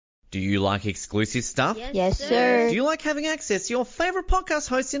Do you like exclusive stuff? Yes, sir. Do you like having access to your favourite podcast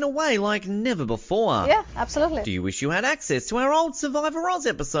hosts in a way like never before? Yeah, absolutely. Do you wish you had access to our old Survivor Oz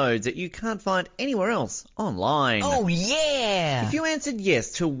episodes that you can't find anywhere else online? Oh, yeah! If you answered yes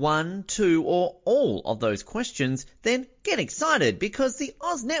to one, two, or all of those questions, then get excited because the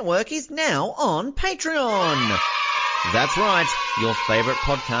Oz Network is now on Patreon. That's right, your favourite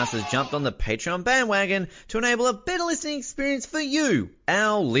podcast has jumped on the Patreon bandwagon to enable a better listening experience for you,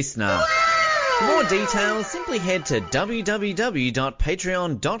 our listener. For more details, simply head to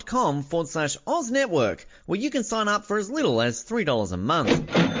www.patreon.com/Oz Network, where you can sign up for as little as $3 a month.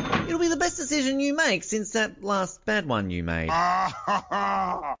 It'll be the best decision you make since that last bad one you made.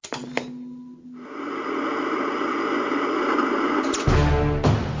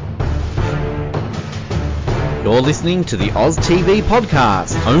 You're listening to the Oz TV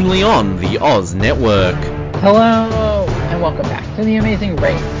podcast, only on the Oz Network. Hello, and welcome back to the Amazing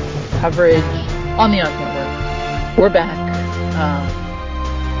Race coverage on the Oz Network. We're back.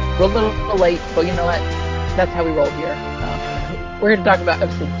 We're a little late, but you know what? That's how we roll here. We're here to talk about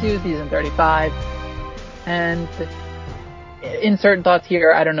episode 2, season 35, and insert thoughts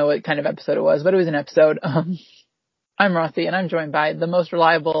here. I don't know what kind of episode it was, but it was an episode. I'm Rossi, and I'm joined by the most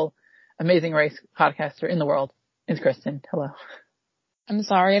reliable Amazing Race podcaster in the world. It's Kristen. Hello. I'm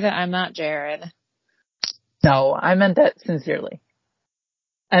sorry that I'm not Jared. No, I meant that sincerely.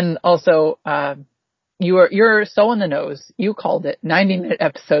 And also, you're so on the nose. You called it 90-minute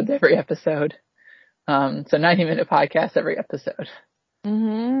episodes every episode. So 90-minute podcasts every episode.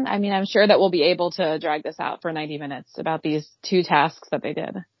 Mm-hmm. I mean, I'm sure that we'll be able to drag this out for 90 minutes about these 2 tasks that they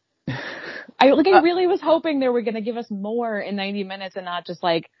did. I really was hoping they were going to give us more in 90 minutes and not just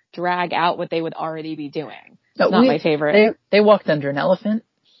like drag out what they would already be doing. It's not my favorite. They walked under an elephant.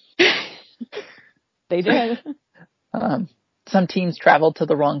 They did. Some teams traveled to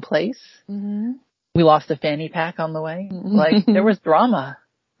the wrong place. Mm-hmm. We lost a fanny pack on the way. Like, there was drama.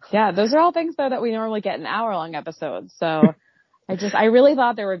 Yeah, those are all things though that we normally get in hour-long episodes. So I really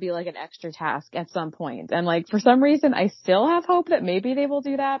thought there would be like an extra task at some point. And like, for some reason, I still have hope that maybe they will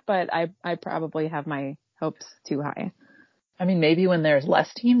do that, but I probably have my hopes too high. I mean, maybe when there's less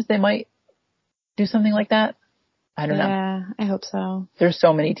teams, they might do something like that. I don't know. Yeah, I hope so. There's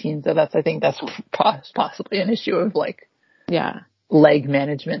so many teams, so I think that's possibly an issue of like, yeah, leg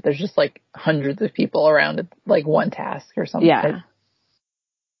management. There's just like hundreds of people around like one task or something. Yeah.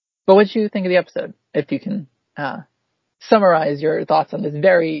 But what did you think of the episode? If you can summarize your thoughts on this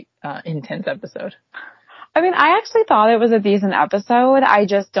very intense episode. I mean, I actually thought it was a decent episode. I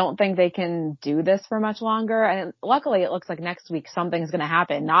just don't think they can do this for much longer. And luckily, it looks like next week something's going to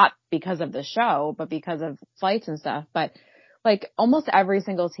happen, not because of the show, but because of flights and stuff. But like almost every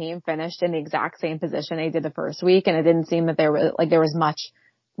single team finished in the exact same position they did the first week, and it didn't seem that there was much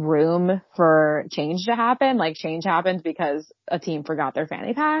room for change to happen. Like, change happened because a team forgot their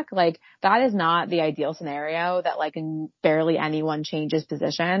fanny pack. Like, that is not the ideal scenario, that like barely anyone changes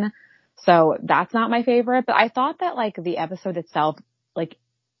position. So that's not my favorite, but I thought that like the episode itself, like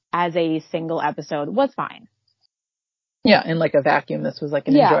as a single episode, was fine. Yeah, in like a vacuum, this was like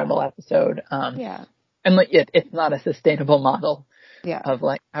an enjoyable episode. Yeah. And like it's not a sustainable model. Yeah. Of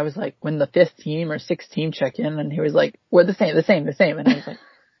like, I was like, when the 5th team or 6th team check in, and he was like, we're the same. And I was like,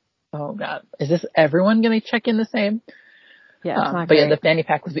 oh God, is this everyone going to check in the same? Yeah, it's not but great. yeah, the fanny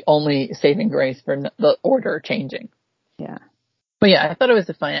pack was the only saving grace for the order changing. Yeah. But yeah, I thought it was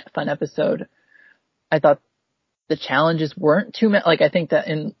a fun episode. I thought the challenges weren't too many. Like, I think that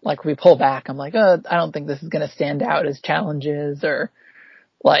if we pull back, I'm like, I don't think this is going to stand out as challenges, or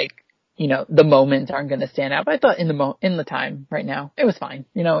like, you know, the moments aren't going to stand out. But I thought in the time right now, it was fine.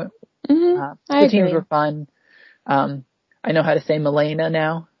 You know, the teams were fun. I know how to say Milena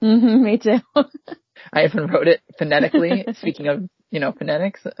now. Mm-hmm, me too. I even wrote it phonetically. Speaking of, you know,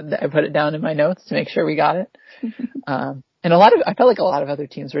 phonetics, I put it down in my notes to make sure we got it. And I felt like a lot of other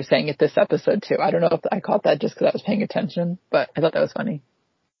teams were saying it this episode too. I don't know if I caught that just because I was paying attention, but I thought that was funny.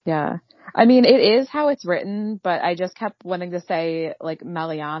 Yeah. I mean, it is how it's written, but I just kept wanting to say like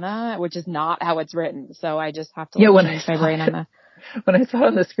Meliana, which is not how it's written. So I just have to change my brain on that. When I saw it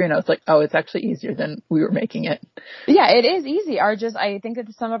on the screen, I was like, oh, it's actually easier than we were making it. Yeah, it is easy. I think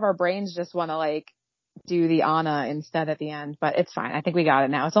that some of our brains just want to like do the Anna instead at the end, but it's fine. I think we got it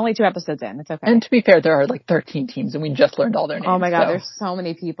now. It's only 2 episodes in. It's okay. And to be fair, there are like 13 teams and we just learned all their names. Oh my God, there's so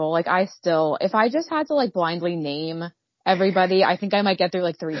many people. Like, if I just had to like blindly name everybody, I think I might get through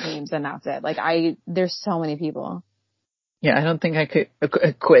like 3 teams and that's it. Like, there's so many people. Yeah, I don't think I could, a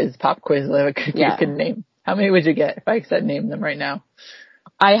pop quiz, you could name. How many would you get if I said name them right now?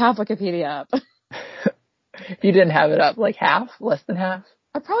 I have Wikipedia up. If you didn't have it up, like half? Less than half?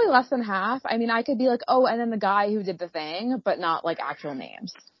 Probably less than half. I mean, I could be like, oh, and then the guy who did the thing, but not like actual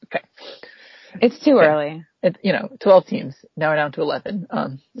names. Okay. It's too early. It's, 12 teams. Now we're down to 11.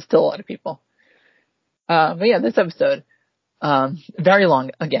 Still a lot of people. But yeah, this episode, very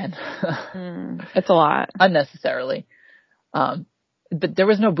long again. It's a lot. Unnecessarily. But there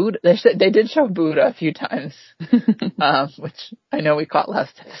was no Buddha. They did show Buddha a few times, which I know we caught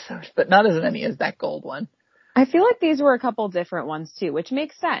last episode, but not as many as that gold one. I feel like these were a couple different ones too, which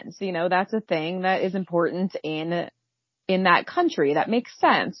makes sense. That's a thing that is important in that country. That makes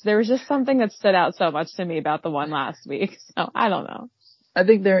sense. There was just something that stood out so much to me about the one last week. So I don't know. I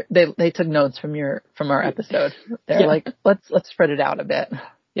think they took notes from our episode. They're like, let's spread it out a bit.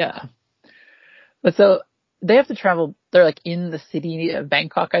 Yeah. But so they have to travel. They're like in the city of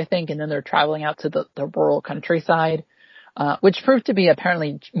Bangkok, I think, and then they're traveling out to the rural countryside, which proved to be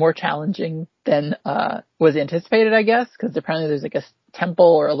apparently more challenging than was anticipated, I guess, because apparently there's like a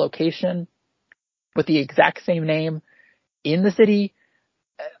temple or a location with the exact same name in the city.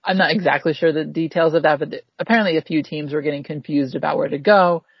 I'm not exactly sure the details of that, but apparently a few teams were getting confused about where to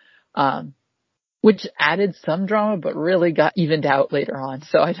go, which added some drama, but really got evened out later on.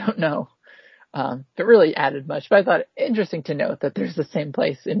 So I don't know. It really added much, but I thought it interesting to note that there's the same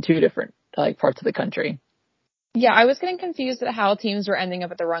place in two different parts of the country. Yeah, I was getting confused at how teams were ending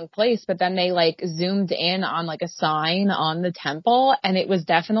up at the wrong place, but then they zoomed in on a sign on the temple, and it was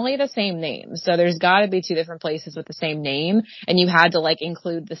definitely the same name. So there's got to be two different places with the same name, and you had to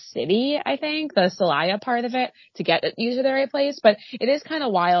include the city, I think, the Salaya part of it, to get you to the right place. But it is kind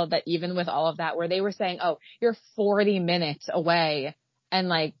of wild that even with all of that, where they were saying, oh, you're 40 minutes away, and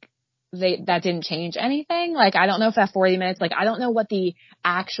that didn't change anything. I don't know if that 40 minutes, I don't know what the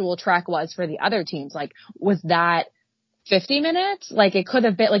actual trek was for the other teams. Was that 50 minutes? It could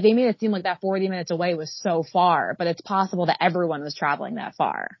have been, they made it seem like that 40 minutes away was so far, but it's possible that everyone was traveling that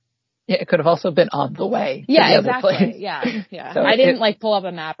far. Yeah, it could have also been on the way. Yeah, exactly. Yeah. So I didn't pull up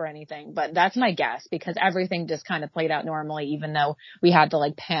a map or anything, but that's my guess, because everything just kind of played out normally, even though we had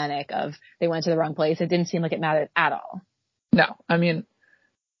to panic of they went to the wrong place. It didn't seem like it mattered at all. No, I mean,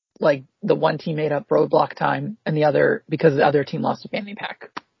 the one team made up roadblock time and the other, because the other team lost a fanny pack.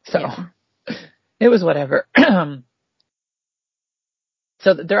 So It was whatever.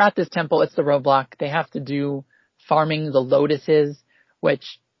 So they're at this temple. It's the roadblock. They have to do farming the lotuses,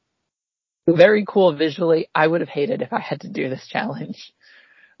 which very cool visually. I would have hated if I had to do this challenge.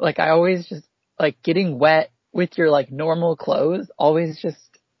 I always just getting wet with your normal clothes always just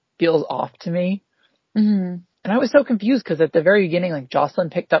feels off to me. Mm-hmm. And I was so confused because at the very beginning, Jocelyn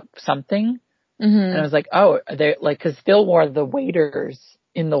picked up something, and I was like, oh, they because Phil wore the waders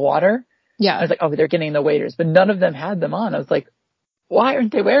in the water. Yeah, I was like, oh, they're getting the waders, but none of them had them on. I was like, why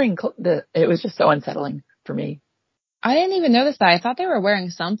aren't they wearing it was just so unsettling for me. I didn't even notice that. I thought they were wearing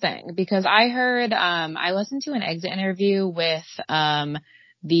something, because I heard, I listened to an exit interview with,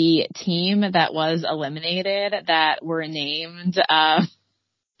 the team that was eliminated that were named,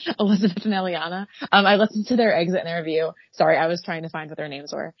 Elizabeth and Eliana. I listened to their exit interview. Sorry, I was trying to find what their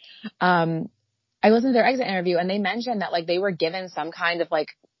names were. I listened to their exit interview, and they mentioned that they were given some kind of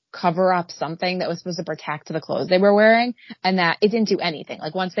cover up something that was supposed to protect the clothes they were wearing, and that it didn't do anything.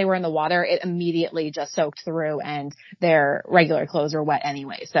 Once they were in the water, it immediately just soaked through, and their regular clothes were wet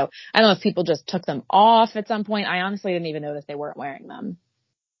anyway. So I don't know if people just took them off at some point. I honestly didn't even notice they weren't wearing them.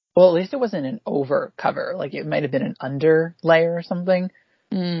 Well, at least it wasn't an over cover. It might have been an under layer or something.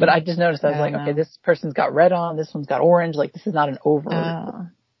 But I just noticed, I was okay, this person's got red on, this one's got orange. This is not an over. Oh.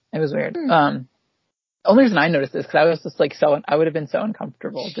 It was weird. The only reason I noticed this, because I was just I would have been so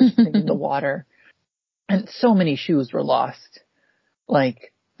uncomfortable just in the water. And so many shoes were lost.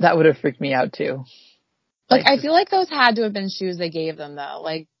 That would have freaked me out too. I feel like those had to have been shoes they gave them, though.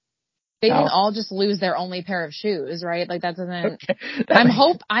 They didn't all just lose their only pair of shoes, right? That doesn't. Okay.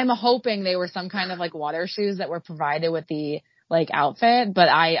 I'm hoping they were some kind of water shoes that were provided with the outfit, but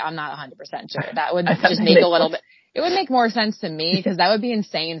I'm not 100% sure. That would just make a little bit. It would make more sense to me, because that would be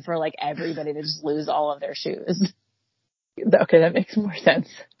insane for everybody to just lose all of their shoes. Okay, that makes more sense.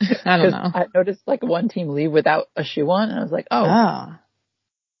 I don't know. I noticed one team leave without a shoe on, and I was like, oh.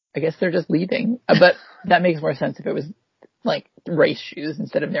 I guess they're just leaving. But that makes more sense if it was race shoes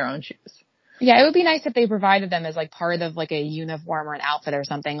instead of their own shoes. Yeah, it would be nice if they provided them as part of a uniform or an outfit or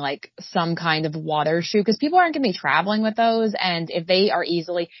something, some kind of water shoe, because people aren't going to be traveling with those. And if they are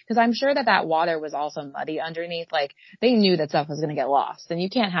easily, because I'm sure that water was also muddy underneath, they knew that stuff was going to get lost, and you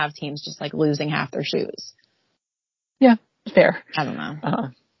can't have teams just losing half their shoes. Yeah, fair. I don't know.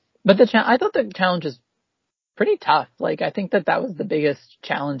 But I thought the challenge is pretty tough. I think that was the biggest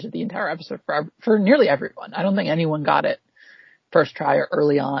challenge of the entire episode for nearly everyone. I don't think anyone got it first try or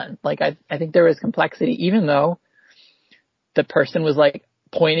early on. Like, I think there was complexity, even though the person was like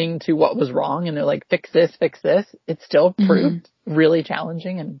pointing to what was wrong and they're like, fix this, it still proved really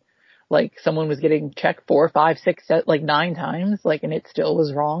challenging. And like someone was getting checked 4, 5, 6, 7, like 9 times, like, and it still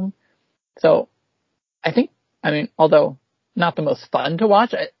was wrong. So I think, I mean, although not the most fun to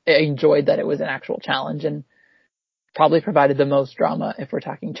watch, I enjoyed that it was an actual challenge and probably provided the most drama if we're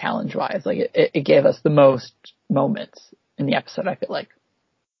talking challenge wise. Like it gave us the most moments in the episode, I feel like.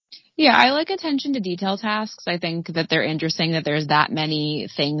 Yeah, I like attention to detail tasks. I think that they're interesting that there's that many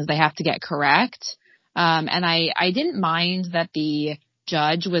things they have to get correct. And I didn't mind that the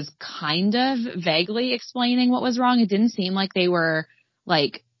judge was kind of vaguely explaining what was wrong. It didn't seem like they were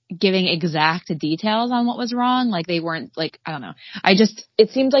like giving exact details on what was wrong. Like they weren't like, I don't know.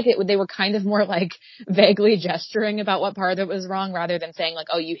 It seemed like they were kind of more like vaguely gesturing about what part of it was wrong rather than saying like,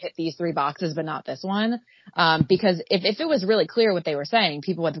 oh, you hit these 3 boxes, but not this one. Because if it was really clear what they were saying,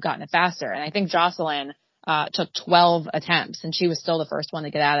 people would have gotten it faster. And I think Jocelyn, took 12 attempts and she was still the first one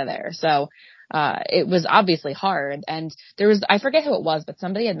to get out of there. So, it was obviously hard. And I forget who it was, but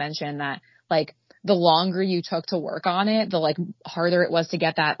somebody had mentioned that like, the longer you took to work on it, the like harder it was to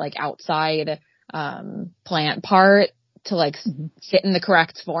get that like outside plant part to like sit in the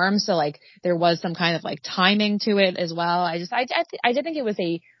correct form. So like there was some kind of like timing to it as well. I did think it was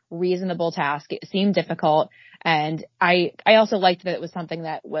a reasonable task. It seemed difficult, and I also liked that it was something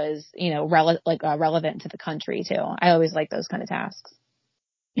that was, you know, relevant to the country too. I always like those kind of tasks.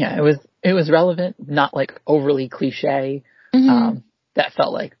 Yeah, it was relevant, not like overly cliche. That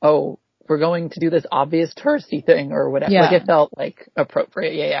felt like, oh, we're going to do this obvious touristy thing or whatever. Yeah. Like it felt like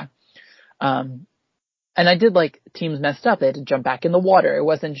appropriate. Yeah. And I did like teams messed up. They had to jump back in the water. It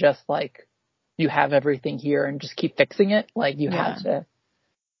wasn't just like you have everything here and just keep fixing it. Like you had to,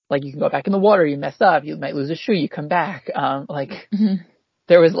 like you can go back in the water. You mess up. You might lose a shoe. You come back.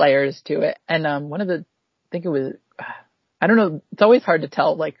 There was layers to it. And I think it was, I don't know. It's always hard to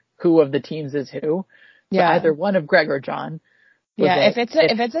tell like who of the teams is who. Yeah. Either one of Greg or John. Yeah, if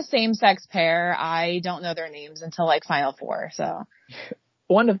it's a same-sex pair, I don't know their names until like Final Four. So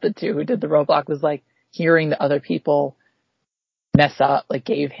one of the two who did the roadblock was like hearing the other people mess up, like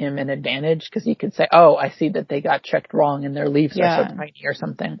gave him an advantage because he could say, "Oh, I see that they got checked wrong and their leaves are so tiny or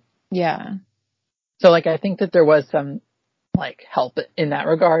something." Yeah. So like I think that there was some like help in that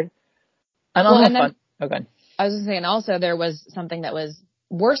regard. And fun. Oh, good. I was just saying also there was something that was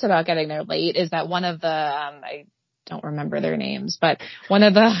worse about getting there late is that one of the I don't remember their names, but one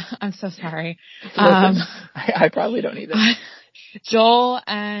of the, I'm so sorry. I probably don't either. Joel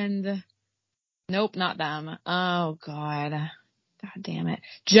and, nope, not them. Oh God damn it.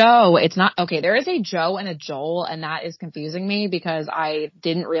 Joe, it's not, okay, there is a Joe and a Joel, and that is confusing me because I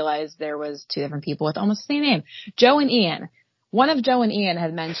didn't realize there was 2 different people with almost the same name. Joe and Ian. One of Joe and Ian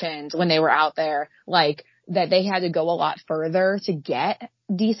had mentioned when they were out there, like, that they had to go a lot further to get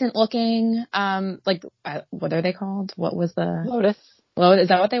decent looking, what are they called? What was the Lotus? Is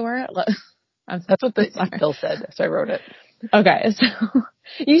that what they were? That's what the bill said, so I wrote it. Okay, so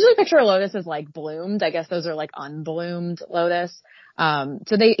usually picture a lotus as like bloomed. I guess those are like unbloomed lotus.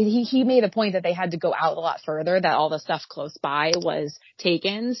 So he made a point that they had to go out a lot further, that all the stuff close by was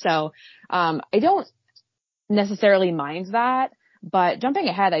taken. So, I don't necessarily mind that, but jumping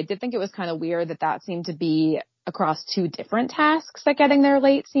ahead, I did think it was kind of weird that seemed to be across 2 different tasks, that getting there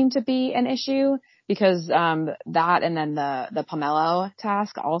late seemed to be an issue, because that and then the pomelo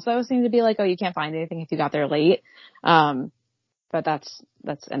task also seemed to be like, oh, you can't find anything if you got there late. But that's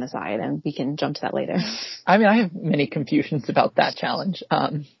an aside, and we can jump to that later. I mean, I have many confusions about that challenge,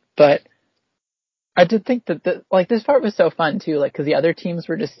 but I did think that this part was so fun too, like, because the other teams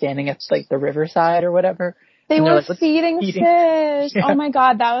were just standing at like the riverside or whatever. They were like, feeding fish. Yeah. Oh my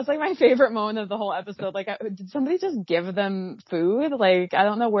God. That was like my favorite moment of the whole episode. Like, did somebody just give them food? Like, I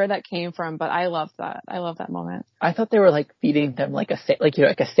don't know where that came from, but I loved that. I love that moment. I thought they were like feeding them like a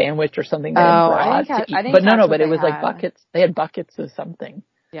sandwich or something. They I didn't but no, but it was like buckets. They had buckets of something.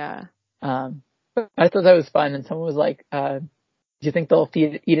 Yeah. But I thought that was fun. And someone was like, do you think they'll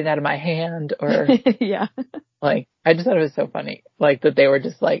eat it out of my hand? Or yeah. Like, I just thought it was so funny. Like that they were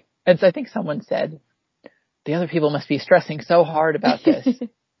just like, and so I think someone said, the other people must be stressing so hard about this.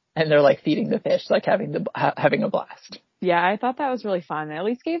 And they're like feeding the fish, like having a blast. Yeah, I thought that was really fun. It at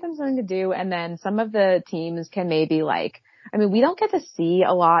least gave them something to do. And then some of the teams can maybe like, I mean, we don't get to see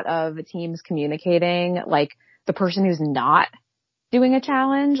a lot of teams communicating, like the person who's not doing a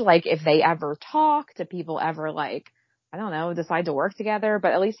challenge, like if they ever talk, to people ever like, I don't know, decide to work together,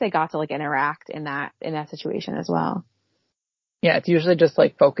 but at least they got to like interact in that situation as well. Yeah, it's usually just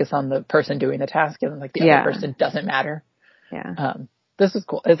like focus on the person doing the task and like the other person doesn't matter. Yeah. This is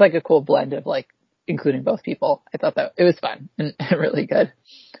cool. It's like a cool blend of like including both people. I thought that it was fun and really good.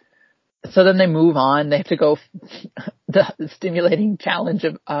 So then they move on. They have to go the stimulating challenge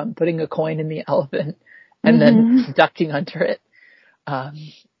of putting a coin in the elephant and then ducking under it.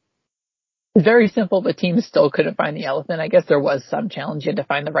 Very simple, but teams still couldn't find the elephant. I guess there was some challenge. You had to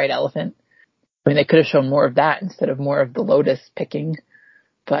find the right elephant. I mean, they could have shown more of that instead of more of the lotus picking,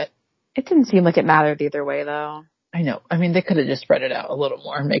 but it didn't seem like it mattered either way, though. I know. I mean, they could have just spread it out a little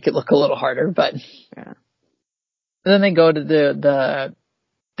more and make it look a little harder, but yeah. Then they go to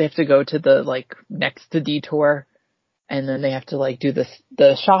they have to go to the like next detour, and then they have to like do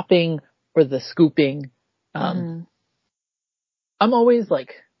the shopping or the scooping. I'm always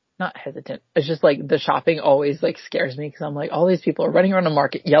like not hesitant. It's just like the shopping always like scares me because I'm like, all these people are running around the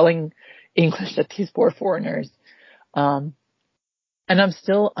market yelling English at these poor foreigners. And I'm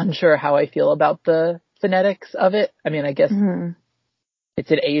still unsure how I feel about the phonetics of it. I mean, I guess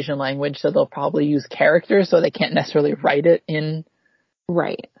it's an Asian language, so they'll probably use characters, so they can't necessarily write it in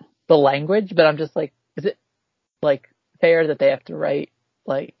the language. But I'm just like, is it like fair that they have to write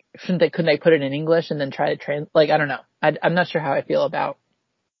like, couldn't they put it in English and then try to like, I don't know. I'm not sure how I feel about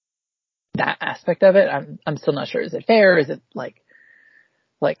that aspect of it. I'm still not sure. Is it fair? Is it like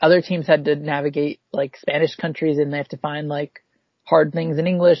other teams had to navigate like Spanish countries and they have to find like hard things in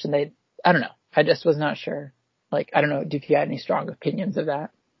English and I don't know. I just was not sure. Like, I don't know if you had any strong opinions of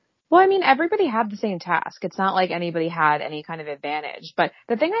that. Well, I mean, everybody had the same task. It's not like anybody had any kind of advantage. But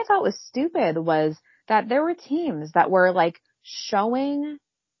the thing I thought was stupid was that there were teams that were like showing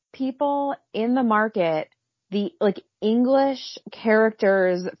people in the market the like English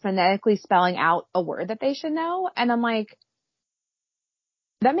characters phonetically spelling out a word that they should know. And I'm like,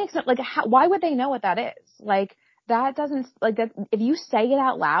 that makes it like, why would they know what that is? Like, that doesn't, like, that, if you say it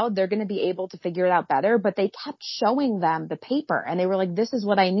out loud, they're going to be able to figure it out better, but they kept showing them the paper and they were like, this is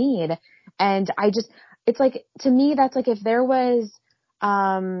what I need. And it's like, to me, that's like if there was,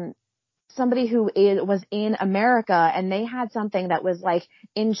 somebody who was in America and they had something that was like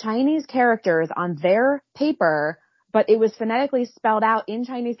in Chinese characters on their paper, but it was phonetically spelled out in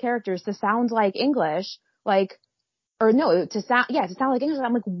Chinese characters to sound like English, like, or no, to sound like English.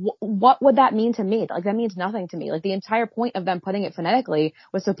 I'm like, what would that mean to me? Like, that means nothing to me. Like, the entire point of them putting it phonetically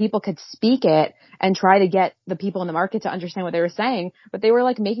was so people could speak it and try to get the people in the market to understand what they were saying. But they were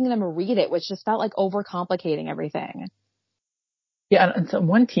like making them read it, which just felt like overcomplicating everything. Yeah, and so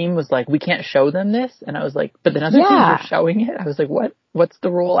one team was like, we can't show them this. And I was like, but then other teams are showing it. I was like, what's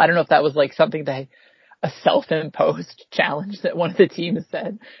the rule? I don't know if that was like something a self-imposed challenge that one of the teams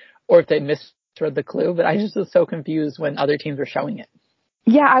said, or if they misread the clue, but I just was so confused when other teams were showing it.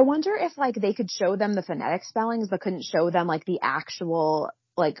 Yeah, I wonder if like they could show them the phonetic spellings, but couldn't show them like the actual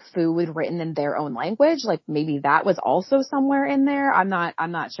like food written in their own language. Like maybe that was also somewhere in there. I'm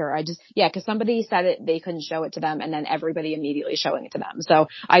not sure. Cause somebody said it, they couldn't show it to them and then everybody immediately showing it to them. So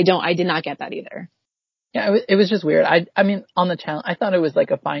I did not get that either. Yeah, it was just weird. I mean, on the challenge, I thought it was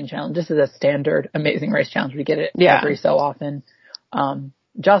like a fine challenge. This is a standard Amazing Race challenge. We get it every so often.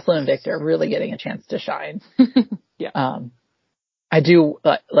 Jocelyn and Victor really getting a chance to shine. Yeah. I do,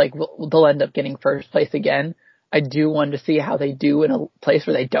 like, they'll end up getting first place again. I do want to see how they do in a place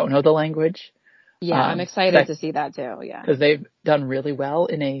where they don't know the language. Yeah, I'm excited to see that too, yeah. Because they've done really well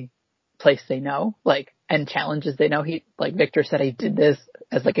in a place they know, like, and challenges they know. Victor said he did this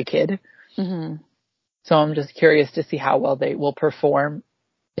as like a kid. Mm-hmm. So I'm just curious to see how well they will perform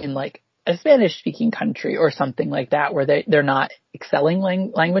in like a Spanish speaking country or something like that, where they're not excelling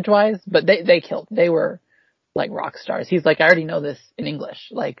language wise, but they killed. They were like rock stars. He's like, I already know this in English,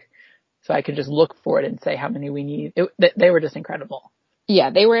 like, so I could just look for it and say how many we need. They were just incredible. Yeah,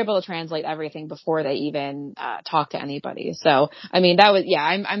 they were able to translate everything before they even talked to anybody. So, I mean,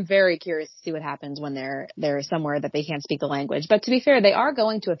 I'm very curious to see what happens when they're somewhere that they can't speak the language. But to be fair, they are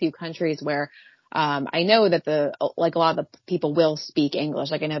going to a few countries where I know that a lot of the people will speak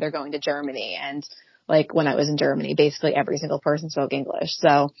English. Like, I know they're going to Germany, and like when I was in Germany, basically every single person spoke English.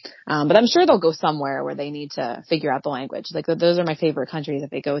 So, but I'm sure they'll go somewhere where they need to figure out the language. Like, those are my favorite countries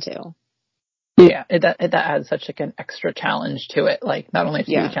that they go to. Yeah, that adds such like an extra challenge to it. Like, not only have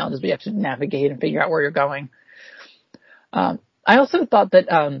to do the challenges, but you have to navigate and figure out where you're going. I also thought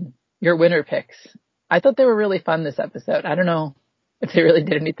that your winner picks, I thought they were really fun this episode. I don't know if they really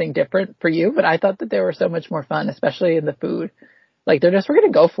did anything different for you, but I thought that they were so much more fun, especially in the food. Like, we're going to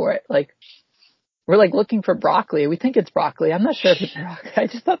go for it. Like, we're like looking for broccoli. We think it's broccoli. I'm not sure if it's broccoli. I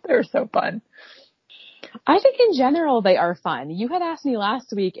just thought they were so fun. I think in general they are fun. You had asked me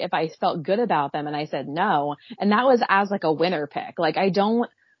last week if I felt good about them and I said no. And that was as like a winner pick. Like, I don't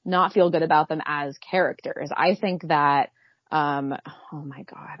not feel good about them as characters. I think that Oh my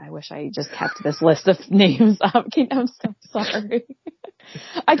God, I wish I just kept this list of names up. I'm so sorry.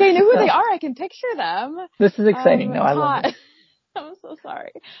 I know who they are. I can picture them. This is exciting. No, I love it. I'm so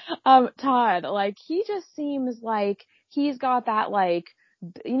sorry. Todd, like, he just seems like he's got that, like,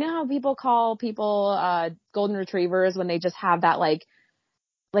 you know how people call people, golden retrievers when they just have that, like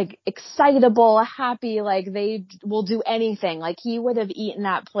excitable, happy, like they will do anything. Like, he would have eaten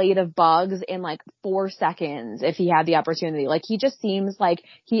that plate of bugs in like 4 seconds if he had the opportunity. Like, he just seems like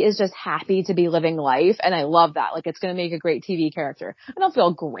he is just happy to be living life. And I love that. Like, it's going to make a great TV character. I don't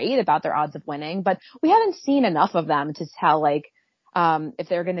feel great about their odds of winning, but we haven't seen enough of them to tell, like, if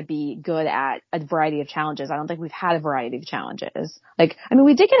they're going to be good at a variety of challenges. I don't think we've had a variety of challenges. Like, I mean,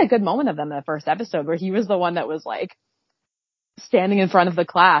 we did get a good moment of them in the first episode where he was the one that was like, standing in front of the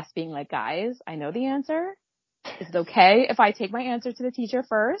class being like, guys, I know the answer. Is it okay if I take my answer to the teacher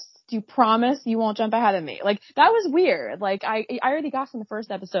first? Do you promise you won't jump ahead of me? Like, that was weird. Like, I already got from the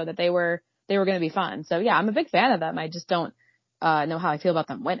first episode that they were going to be fun. So yeah, I'm a big fan of them. I just don't know how I feel about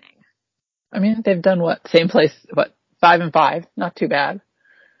them winning. I mean, they've done same place, 5-5, not too bad.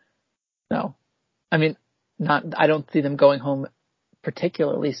 No, I mean, I don't see them going home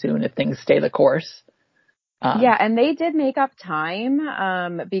particularly soon if things stay the course. Yeah, and they did make up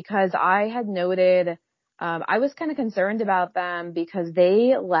time, because I had noted, I was kind of concerned about them because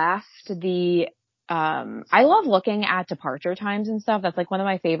they left I love looking at departure times and stuff. That's like one of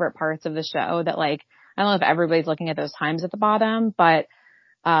my favorite parts of the show that, like, I don't know if everybody's looking at those times at the bottom, but,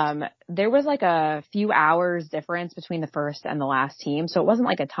 there was like a few hours difference between the first and the last team. So it wasn't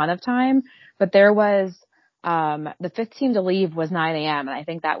like a ton of time, but there was, the fifth team to leave was 9 a.m. and I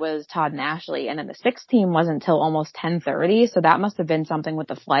think that was Todd and Ashley. And then the sixth team wasn't until almost 10:30. So that must have been something with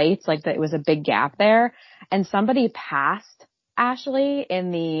the flights, like that it was a big gap there. And somebody passed Ashley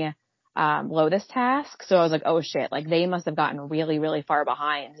in the, Lotus task. So I was like, oh shit, like they must have gotten really, really far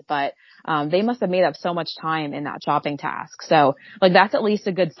behind, but, they must have made up so much time in that shopping task. So like that's at least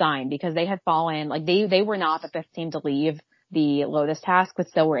a good sign because they had fallen, like they were not the fifth team to leave the Lotus task, but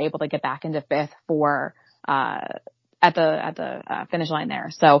still were able to get back into fifth for, at the finish line there.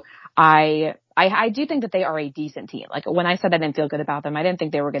 So I do think that they are a decent team. Like when I said I didn't feel good about them, I didn't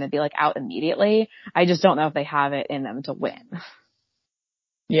think they were going to be like out immediately. I just don't know if they have it in them to win.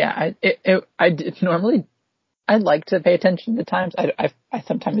 Yeah, normally I'd like to pay attention to times. I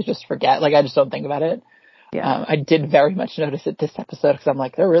sometimes just forget. Like I just don't think about it. Yeah. I did very much notice it this episode because I'm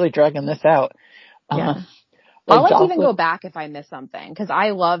like, they're really dragging this out. Yeah. Like I'll like Jocelyn, even go back if I miss something because I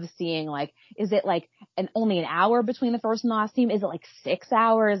love seeing like, is it like only an hour between the first and the last team? Is it like 6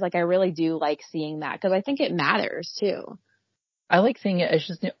 hours? Like I really do like seeing that because I think it matters too. I like seeing it.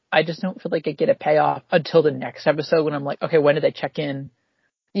 I just don't feel like I get a payoff until the next episode when I'm like, okay, when did they check in?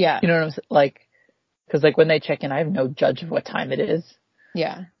 Yeah. You know what I'm saying? Like, because like when they check in, I have no judge of what time it is.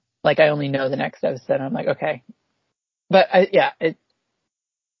 Yeah. Like I only know the next episode. I'm like, okay, but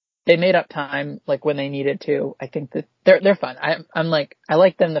they made up time like when they needed to. I think that they're fun. I'm like, I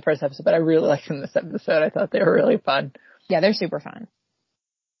liked them the first episode, but I really liked them this episode. I thought they were really fun. Yeah, they're super fun.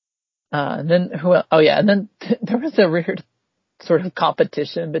 And then who else? Oh yeah, and then there was a weird sort of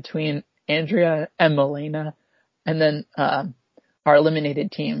competition between Andrea and Milena, and then our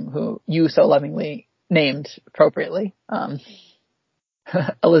eliminated team, who you so lovingly named appropriately, Elizabeth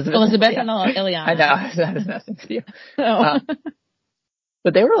and Ileana. I know, I was messing with you. Oh.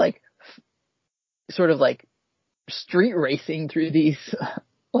 But they were like, sort of like street racing through these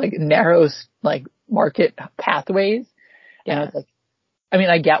like narrow like market pathways. Yeah. And I was like, I mean,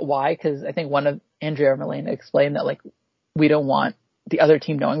 I get why, because I think one of Andrea or Milena explained that like we don't want the other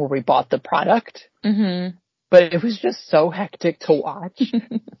team knowing where we bought the product. Mm-hmm. But it was just so hectic to watch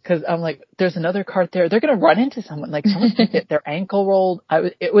because I'm like, there's another cart there. They're going to run into someone. Like someone's going to get their ankle rolled.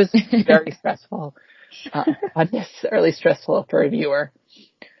 It was very stressful, unnecessarily stressful for a viewer.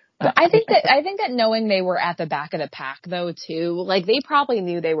 But I think that knowing they were at the back of the pack though too, like they probably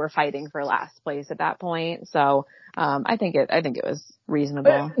knew they were fighting for last place at that point. So, I think it was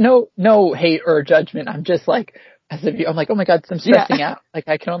reasonable. No hate or judgment. I'm just like, as a viewer, I'm like, oh my God, I'm stressing out. Like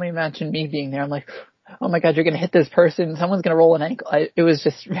I can only imagine me being there. I'm like, oh my God, you're going to hit this person. Someone's going to roll an ankle. It was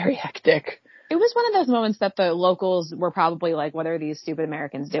just very hectic. It was one of those moments that the locals were probably like, what are these stupid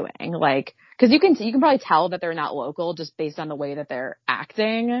Americans doing? Like, cause you can probably tell that they're not local just based on the way that they're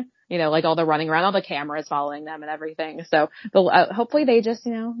acting, you know, like all the running around, all the cameras following them and everything. So hopefully they just,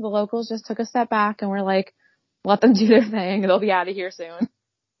 you know, the locals just took a step back and were like, let them do their thing. They'll be out of here soon.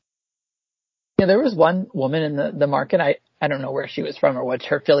 Yeah, there was one woman in the market. I don't know where she was from or what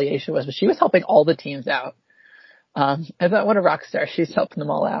her affiliation was, but she was helping all the teams out. I thought, what a rock star. She's helping them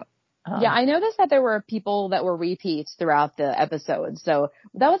all out. Yeah, I noticed that there were people that were repeats throughout the episode. So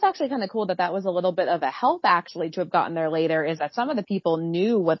that was actually kind of cool that was a little bit of a help actually to have gotten there later, is that some of the people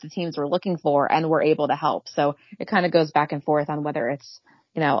knew what the teams were looking for and were able to help. So it kind of goes back and forth on whether it's,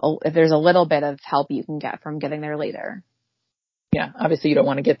 if there's a little bit of help you can get from getting there later. Yeah, obviously you don't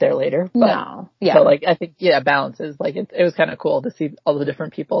want to get there later. But, no. Yeah. But I think, balances. It was kind of cool to see all the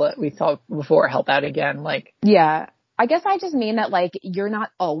different people that we saw before help out again. Yeah. I guess I just mean that you're not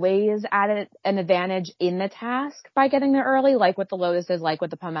always at an advantage in the task by getting there early, like with the Lotuses, like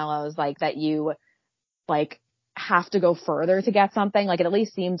with the Pomelos, that you have to go further to get something. It at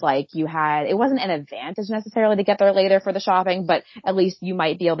least seems like it wasn't an advantage necessarily to get there later for the shopping, but at least you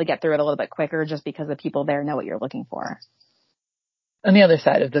might be able to get through it a little bit quicker just because the people there know what you're looking for. On the other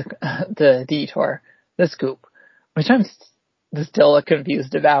side of the detour, the scoop, which I'm still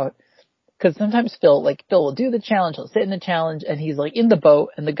confused about. Because sometimes Phil will do the challenge, he'll sit in the challenge, and he's in the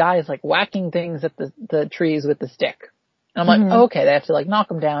boat, and the guy is whacking things at the trees with the stick. And I'm like, okay, they have to knock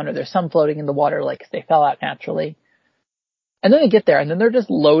them down, or there's some floating in the water, because they fell out naturally. And then they get there, and then they're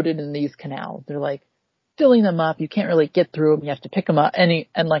just loaded in these canals. They're filling them up. You can't really get through them. You have to pick them up.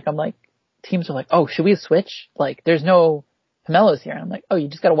 Teams are oh, should we switch? There's no Pomelos here. And I'm oh, you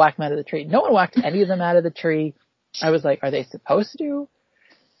just got to whack them out of the tree. No one whacked any of them out of the tree. I was are they supposed to?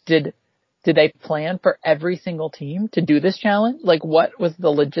 Did they plan for every single team to do this challenge? What was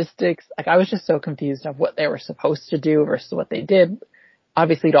the logistics? I was just so confused of what they were supposed to do versus what they did.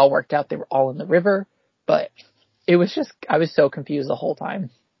 Obviously, it all worked out. They were all in the river, but I was so confused the whole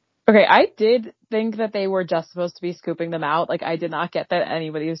time. Okay, I did think that they were just supposed to be scooping them out. I did not get that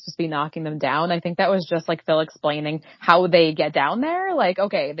anybody was supposed to be knocking them down. I think that was just Phil explaining how they get down there.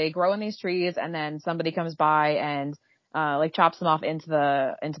 Okay, they grow in these trees and then somebody comes by and chops them off into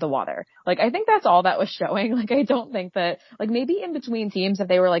the water. I think that's all that was showing. I don't think that, maybe in between teams, if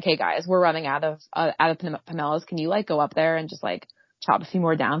they were hey guys, we're running out of Pomelos, can you go up there and just chop a few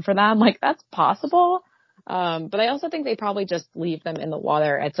more down for them? That's possible. But I also think they probably just leave them in the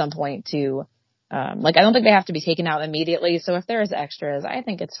water at some point to, I don't think they have to be taken out immediately. So if there's extras, I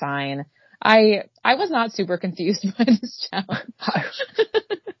think it's fine. I was not super confused by this challenge.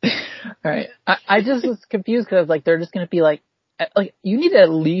 All right. I just was confused because they're just going to be you need at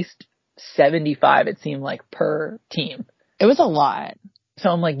least 75, it seemed per team. It was a lot.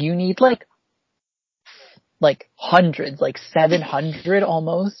 So I'm you need hundreds, 700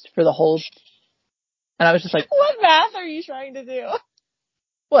 almost for the whole. And I was just what math are you trying to do?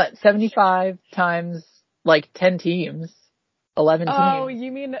 What? 75 times 10 teams, 11 teams. Oh,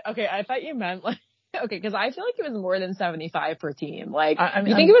 you mean, okay, I thought you meant okay, because I feel it was more than 75 per team. You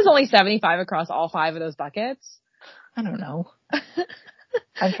think it was only 75 across all 5 of those buckets? I don't know.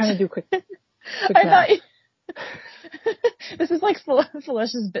 I'm trying to do quick I math. This is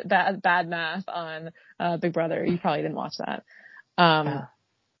Felicia's bad math on Big Brother. You probably didn't watch that.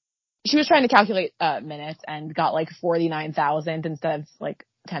 She was trying to calculate minutes and got 49,000 instead of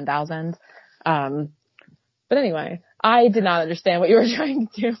 10,000. But anyway, I did not understand what you were trying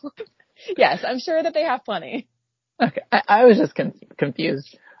to do. Yes, I'm sure that they have plenty. Okay, I was just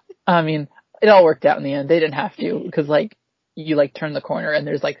confused. I mean, it all worked out in the end. They didn't have to because you turn the corner and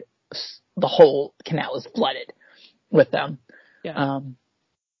there's the whole canal is flooded with them. Yeah.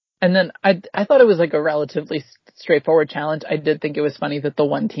 And then I thought it was a relatively straightforward challenge. I did think it was funny that the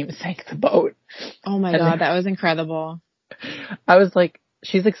one team sank the boat. Oh my God, that was incredible. I was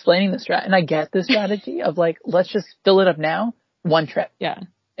she's explaining the strat, and I get the strategy of let's just fill it up now, one trip. Yeah.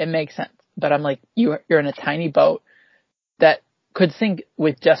 It makes sense. But I'm you're in a tiny boat that could sink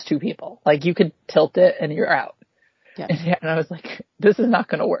with just 2 people. You could tilt it and you're out. Yeah. And I was this is not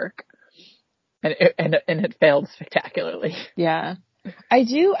going to work. And it failed spectacularly. Yeah. I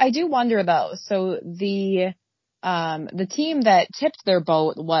do wonder though. So the team that tipped their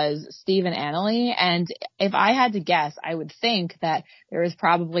boat was Steve and Annalie. And if I had to guess, I would think that there is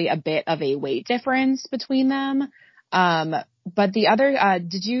probably a bit of a weight difference between them. But the other,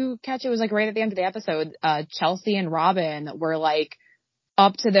 did you catch it was right at the end of the episode, Chelsea and Robin were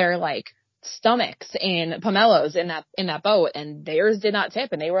up to their stomachs in Pomelos in that boat, and theirs did not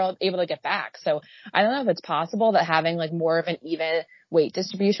tip and they were able to get back. So I don't know if it's possible that having more of an even weight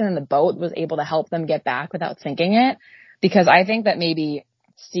distribution in the boat was able to help them get back without sinking it, because I think that maybe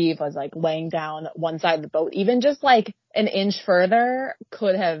Steve was laying down one side of the boat, even just an inch further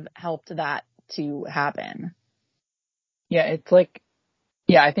could have helped that to happen. Yeah, it's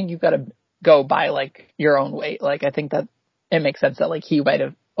I think you've got to go by your own weight. I think that it makes sense that he might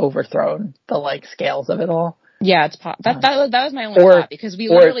have overthrown the scales of it all. Yeah, that was my only thought, because we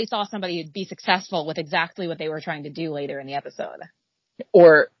literally saw somebody be successful with exactly what they were trying to do later in the episode.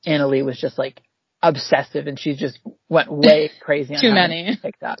 Or Annalie was just like obsessive and she just went way crazy on Too how many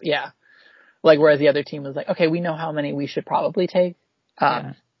picked up. Yeah. Like, whereas the other team was like, okay, we know how many we should probably take.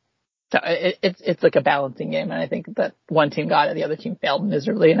 So it's like a balancing game. And I think that one team got it, the other team failed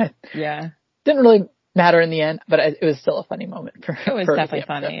miserably. And it didn't really matter in the end, but it was still a funny moment it was definitely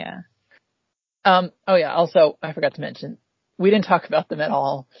funny. Yeah. Oh yeah. Also, I forgot to mention, we didn't talk about them at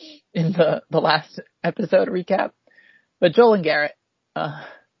all in the last episode recap, but Joel and Garrett,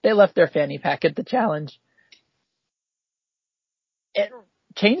 they left their fanny pack at the challenge. It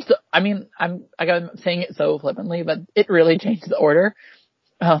changed I'm saying it so flippantly, but it really changed the order,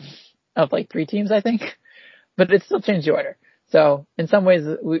 of like 3 teams, I think, but it still changed the order. So in some ways,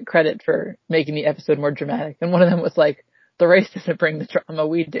 we credit for making the episode more dramatic. And one of them was like, the race doesn't bring the drama,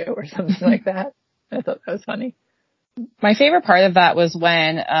 we do, or something like that. I thought that was funny. My favorite part of that was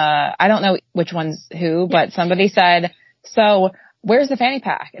when, I don't know which one's who, but somebody said, so where's the fanny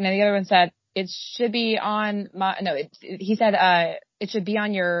pack? And then the other one said, it should be on he said, it should be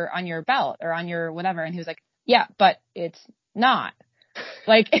on your belt or on your whatever. And he was like, yeah, but it's not.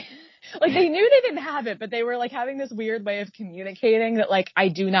 Like they knew they didn't have it, but they were like having this weird way of communicating that like, I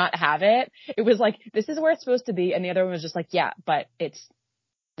do not have it. It was like, this is where it's supposed to be. And the other one was just like, yeah, but it's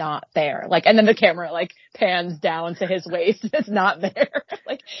not there. Like, and then the camera like pans down to his waist. It's not there.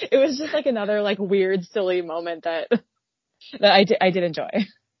 Like, it was just like another like weird, silly moment that I did enjoy.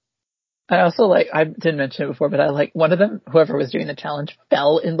 I also I didn't mention it before, but I like one of them, whoever was doing the challenge,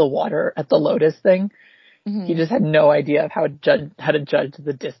 fell in the water at the Lotus thing. Mm-hmm. He just had no idea of how to judge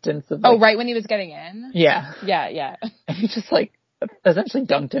the distance of. Like, right when he was getting in. Yeah. Yeah. And he just essentially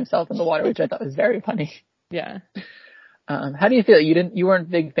dunked himself in the water, which I thought was very funny. Yeah. How do you feel? You weren't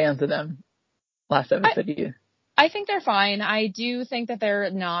big fans of them last episode, I think they're fine. I do think that they're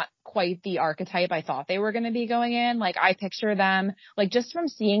not quite the archetype I thought they were going to be going in. Like, I picture them, like, just from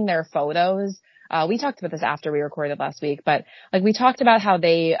seeing their photos. We talked about this after we recorded last week, but like, we talked about how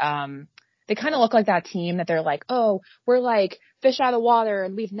they kind of look like that team that they're like, oh, we're like fish out of water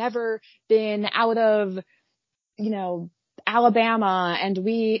and we've never been out of, Alabama, and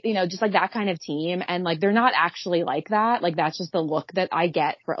we, just like that kind of team. And like, they're not actually like that. Like, that's just the look that I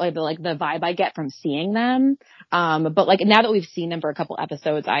get for the vibe I get from seeing them. But like, now that we've seen them for a couple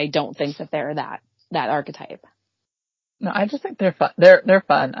episodes, I don't think that they're that archetype. No, I just think they're fun. They're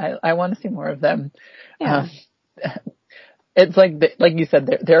fun. I want to see more of them. Yeah. It's like you said,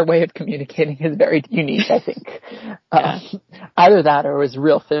 their way of communicating is very unique, I think. Either that or it was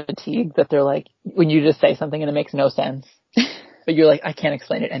real fatigue that they're like, when you just say something and it makes no sense, but you're like, I can't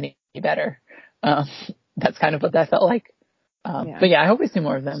explain it any better. That's kind of what that felt like. But yeah, I hope we see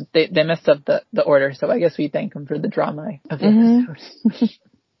more of them. They messed up the order, so I guess we thank them for the drama of the episode.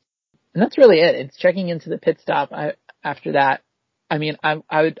 And that's really it. It's checking into the pit stop. After that, I mean,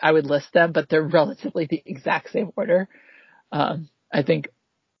 I would list them, but they're relatively the exact same order. I think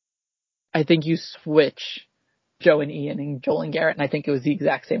you switch Joe and Ian and Joel and Garrett, and I think it was the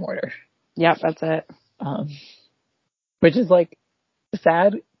exact same order. Yep, that's it. Which is like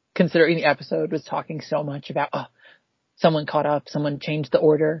sad, considering the episode was talking so much about, someone caught up, someone changed the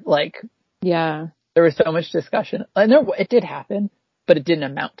order. Like, yeah, there was so much discussion. I know it did happen, but it didn't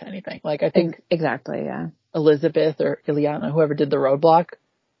amount to anything. Like, I think exactly, yeah. Elizabeth or Ileana, whoever did the roadblock,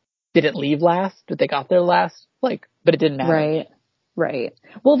 didn't leave last, but they got there last. Like, but it didn't matter. Right.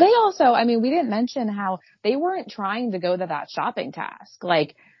 Well, they also, I mean, we didn't mention how they weren't trying to go to that shopping task.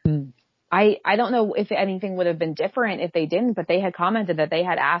 Like, I don't know if anything would have been different if they didn't, but they had commented that they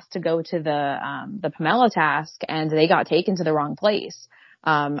had asked to go to the Pomelo task and they got taken to the wrong place.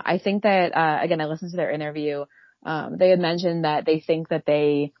 I think that, again, I listened to their interview. They had mentioned that they think that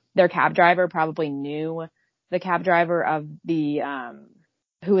their cab driver probably knew the cab driver of the,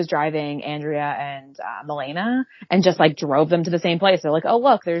 who was driving Andrea and Milena, and just like drove them to the same place. They're like, oh,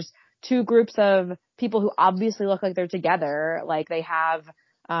 look, there's 2 groups of people who obviously look like they're together. Like, they have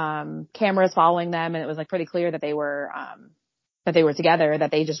cameras following them, and it was like pretty clear that they were together, that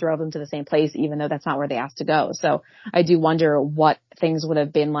they just drove them to the same place, even though that's not where they asked to go. So I do wonder what things would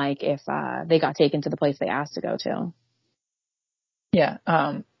have been like if they got taken to the place they asked to go to. Yeah,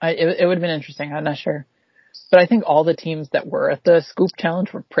 it would have been interesting. I'm not sure. But I think all the teams that were at the Scoop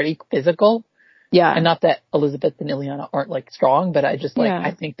Challenge were pretty physical. Yeah. And not that Elizabeth and Ileana aren't like strong, but I just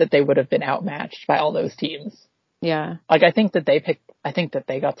I think that they would have been outmatched by all those teams. Yeah. Like, I think that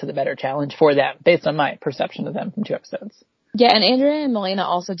they got to the better challenge for them based on my perception of them from 2 episodes. Yeah. And Andrea and Milena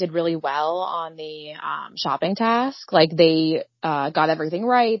also did really well on the shopping task. Like, they got everything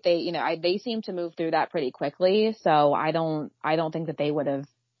right. They, they seemed to move through that pretty quickly. So I don't think that they would have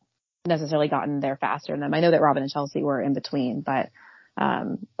necessarily gotten there faster than them. I know that Robin and Chelsea were in between, but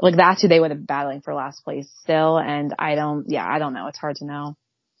like that's who they would have been battling for last place still. And I don't know. It's hard to know.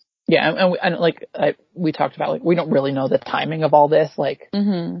 Yeah. And we talked about, like, we don't really know the timing of all this. Like,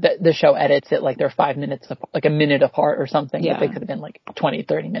 the show edits it like they're 5 minutes, like a minute apart or something, but they could have been like 20,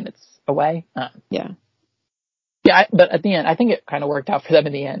 30 minutes away. Yeah. Yeah. But at the end, I think it kind of worked out for them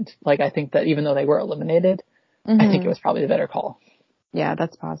in the end. Like, I think that even though they were eliminated, I think it was probably the better call. Yeah,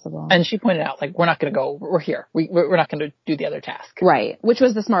 that's possible. And she pointed out, like, we're not going to go, we're here. We're not going to do the other task. Right. Which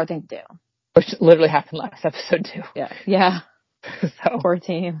was the smart thing to do. Which literally happened last episode too. Yeah. Yeah. So. Poor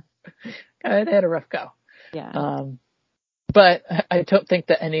team. They had a rough go. Yeah. But I don't think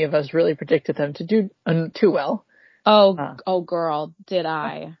that any of us really predicted them to do too well. Oh, girl, did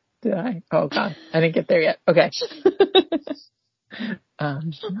I? Did I? Oh, God. I didn't get there yet. Okay.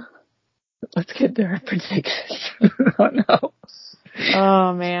 Let's get to our predictions. Oh, no.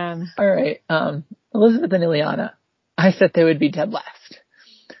 Oh, man. All right. Elizabeth and Ileana. I said they would be dead last.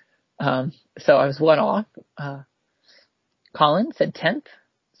 So I was one off. Colin said 10th,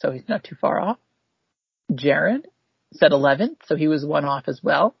 so he's not too far off. Jared said 11th, so he was one off as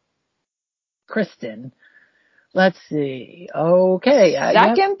well. Kristen, let's see. Okay.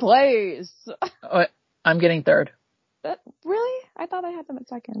 Second place. I'm getting third. Really? I thought I had them at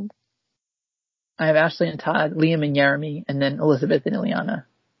second. I have Ashley and Todd, Liam and Jeremy, and then Elizabeth and Ileana.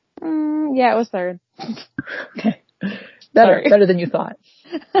 Yeah, it was third. Okay. Better than you thought.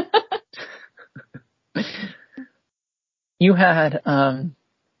 You had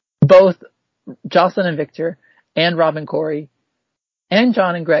both Jocelyn and Victor and Rob and Corey and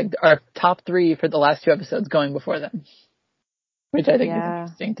John and Greg are top 3 for the last 2 episodes going before them, which I think is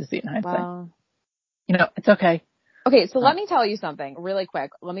interesting to see in hindsight. Well, it's okay. Okay, so let me tell you something really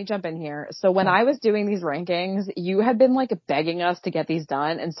quick. Let me jump in here. So when I was doing these rankings, you had been like begging us to get these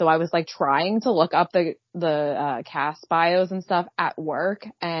done. And so I was like trying to look up the cast bios and stuff at work.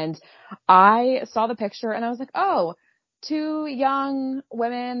 And I saw the picture and I was like, oh, 2 young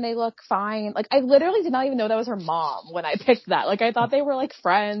women. They look fine. Like I literally did not even know that was her mom when I picked that. Like I thought they were like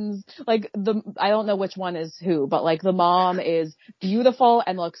friends. Like I don't know which one is who, but like the mom is beautiful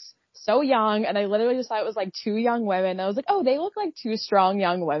and looks so young, and I literally just thought it was like 2 young women. I was like, oh, they look like 2 strong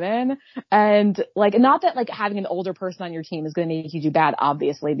young women. And like, not that like having an older person on your team is going to make you do bad,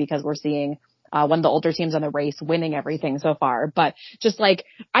 obviously, because we're seeing one of the older teams on the race winning everything so far. But just like,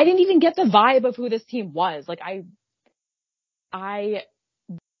 I didn't even get the vibe of who this team was. Like, I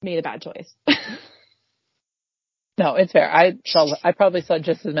made a bad choice. No, it's fair. I probably saw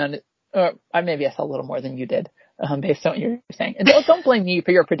just as many, or maybe I saw a little more than you did. Based on what you're saying. And don't blame me for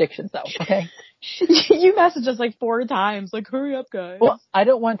your predictions, though, okay? You messaged us like 4 times, like, hurry up, guys. Well, I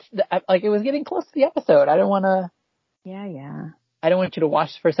don't want, it was getting close to the episode. I don't want to. Yeah. I don't want you to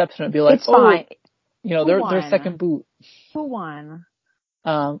watch the first episode and be like, it's fine. Their second boot. Who won?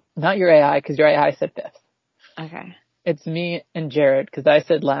 Not your AI, because your AI said 5th. Okay. It's me and Jared, because I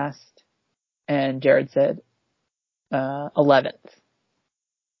said last, and Jared said 11th.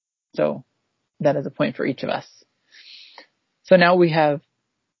 So that is a point for each of us. So now we have,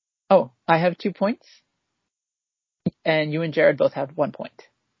 I have 2 points, and you and Jared both have 1 point.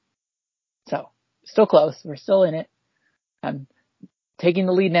 So, still close. We're still in it. I'm taking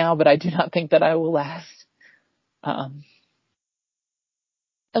the lead now, but I do not think that I will last. At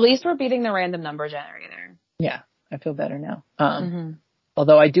least we're beating the random number generator. Yeah, I feel better now.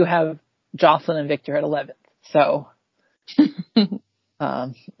 Although I do have Jocelyn and Victor at 11th, so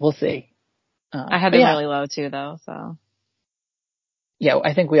we'll see. I had them really low too, though, so. Yeah,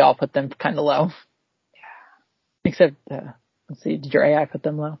 I think we all put them kind of low. Yeah. Except, let's see, did your AI put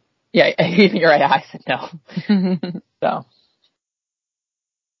them low? Yeah, even your AI said no. So.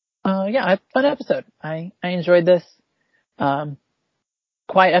 Fun episode. I enjoyed this.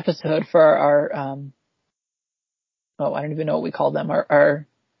 Quiet episode for our, I don't even know what we call them. Our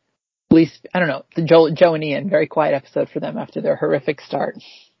least, I don't know, Joe and Ian, very quiet episode for them after their horrific start.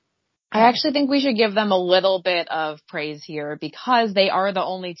 I actually think we should give them a little bit of praise here because they are the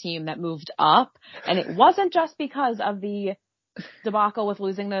only team that moved up. And it wasn't just because of the debacle with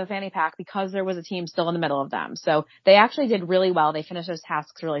losing the fanny pack, because there was a team still in the middle of them. So they actually did really well. They finished those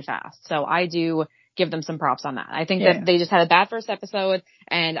tasks really fast. So I do give them some props on that. I think that they just had a bad first episode,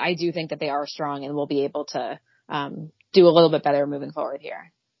 and I do think that they are strong and will be able to do a little bit better moving forward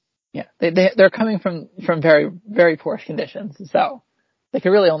here. Yeah, they're coming from very, very poor conditions. So they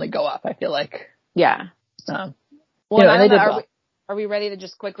could really only go up, I feel like. Yeah. Well, they did well. Are we ready to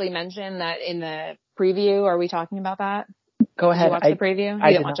just quickly mention that in the preview? Are we talking about that? Go Did ahead. you watch the preview? You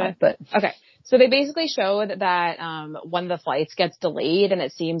I didn't did watch not, it? but Okay. So they basically showed that one of the flights gets delayed and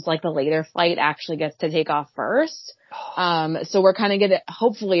it seems like the later flight actually gets to take off first. So we're kind of going to,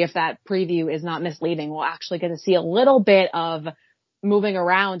 hopefully if that preview is not misleading, we'll actually get to see a little bit of moving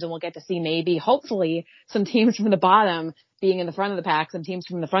around, and we'll get to see maybe, hopefully, some teams from the bottom being in the front of the pack, some teams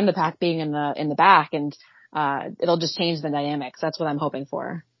from the front of the pack being in the back, and it'll just change the dynamics. That's what I'm hoping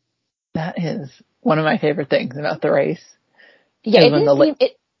for. that is one of my favorite things about the race. Yeah, it didn't seem,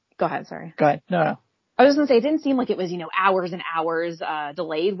 go ahead, sorry. Go ahead. No. I was going to say, it didn't seem like it was, hours and hours,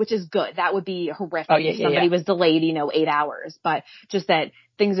 delayed, which is good. That would be horrific if somebody was delayed, 8 hours, but just that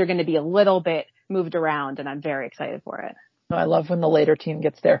things are going to be a little bit moved around, and I'm very excited for it. No, I love when the later team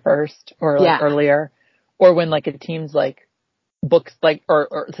gets there first or earlier, or when like a team's like books like,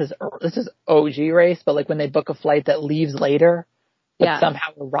 or this is OG race, but like when they book a flight that leaves later, but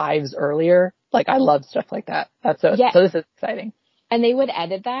somehow arrives earlier. Like I love stuff like that. So this is exciting. And they would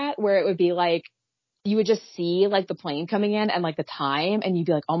edit that where it would be like, you would just see like the plane coming in and like the time, and you'd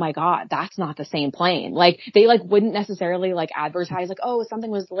be like, oh my God, that's not the same plane. Like they like wouldn't necessarily like advertise like, oh, something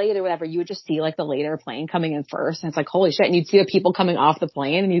was delayed or whatever. You would just see like the later plane coming in first, and it's like, holy shit. And you'd see the people coming off the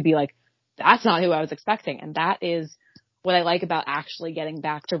plane and you'd be like, that's not who I was expecting. And that is what I like about actually getting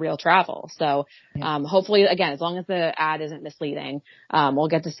back to real travel. So, hopefully again, as long as the ad isn't misleading, we'll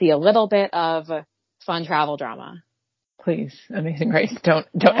get to see a little bit of fun travel drama. Please, Amazing Race, don't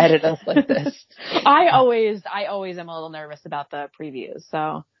edit us like this. I always am a little nervous about the previews,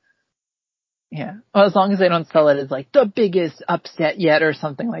 so. Yeah. Well, as long as they don't sell it as like the biggest upset yet or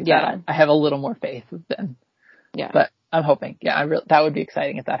something like that, I have a little more faith then. Yeah. But I'm hoping. Yeah, that would be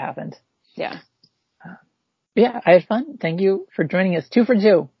exciting if that happened. Yeah. I had fun. Thank you for joining us. 2 for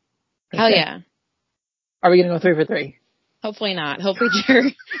 2. Hell yeah. Are we going to go 3 for 3? Hopefully not.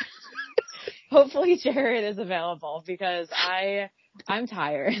 Hopefully Jared is available because I'm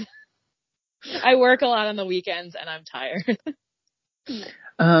tired. I work a lot on the weekends and I'm tired.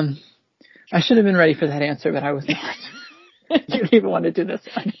 I should have been ready for that answer, but I was not. You didn't even want to do this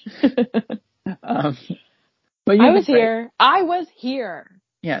one. But I was here. I was here.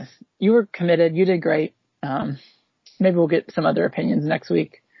 Yes. You were committed. You did great. Maybe we'll get some other opinions next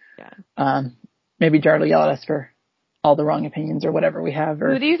week. Yeah. Maybe Jared will yell at us for all the wrong opinions or whatever we have.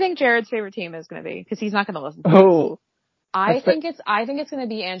 Or... Who do you think Jared's favorite team is going to be? Because he's not going to listen to us. I think it's going to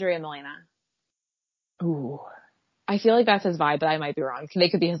be Andrea and Melina. Ooh. I feel like that's his vibe, but I might be wrong. They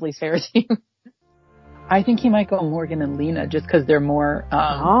could be his least favorite team. I think he might go Morgan and Lena just because they're more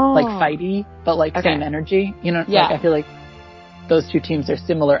like fighty, but like same energy. Like I feel like those two teams are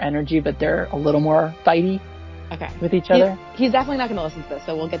similar energy, but they're a little more fighty. With each other. He's definitely not going to listen to this,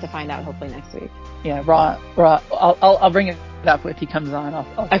 so we'll get to find out hopefully next week. Yeah, Raw. I'll bring it up if he comes on.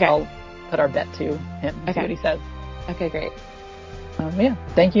 I'll put our bet to him. See what he says. Okay, great.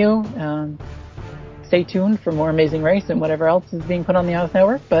 Thank you. Stay tuned for more Amazing Race and whatever else is being put on the Oz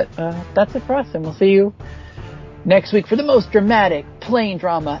Network. But that's it for us, and we'll see you next week for the most dramatic plane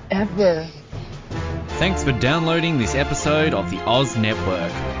drama ever. Thanks for downloading this episode of the Oz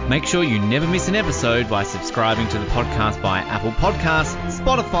Network. Make sure you never miss an episode by subscribing to the podcast via Apple Podcasts,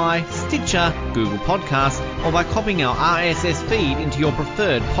 Spotify, Stitcher, Google Podcasts, or by copying our RSS feed into your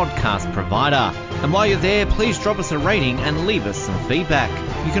preferred podcast provider. And while you're there, please drop us a rating and leave us some feedback.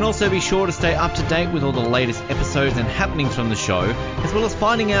 You can also be sure to stay up to date with all the latest episodes and happenings from the show, as well as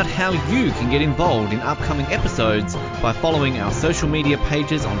finding out how you can get involved in upcoming episodes by following our social media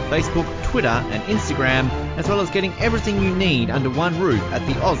pages on Facebook, Twitter, and Instagram, as well as getting everything you need under one roof at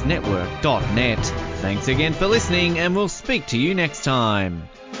theoznetwork.net. Thanks again for listening, and we'll speak to you next time.